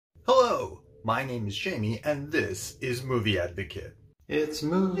Hello, my name is Jamie, and this is Movie Advocate. It's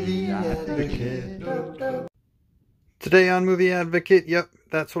Movie Advocate. Today on Movie Advocate, yep,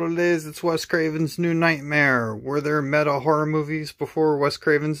 that's what it is. It's Wes Craven's New Nightmare. Were there meta horror movies before Wes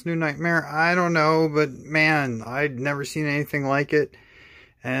Craven's New Nightmare? I don't know, but man, I'd never seen anything like it.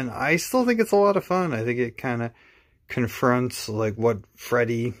 And I still think it's a lot of fun. I think it kind of confronts like what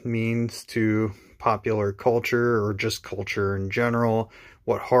Freddy means to popular culture or just culture in general,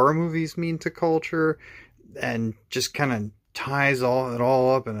 what horror movies mean to culture, and just kind of ties it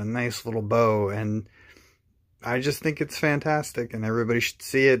all up in a nice little bow. And I just think it's fantastic, and everybody should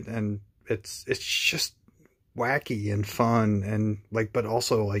see it. And it's just wacky and fun, and like, but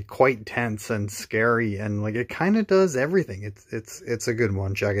also like quite tense and scary, and like it kind of does everything. It's a good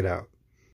one. Check it out.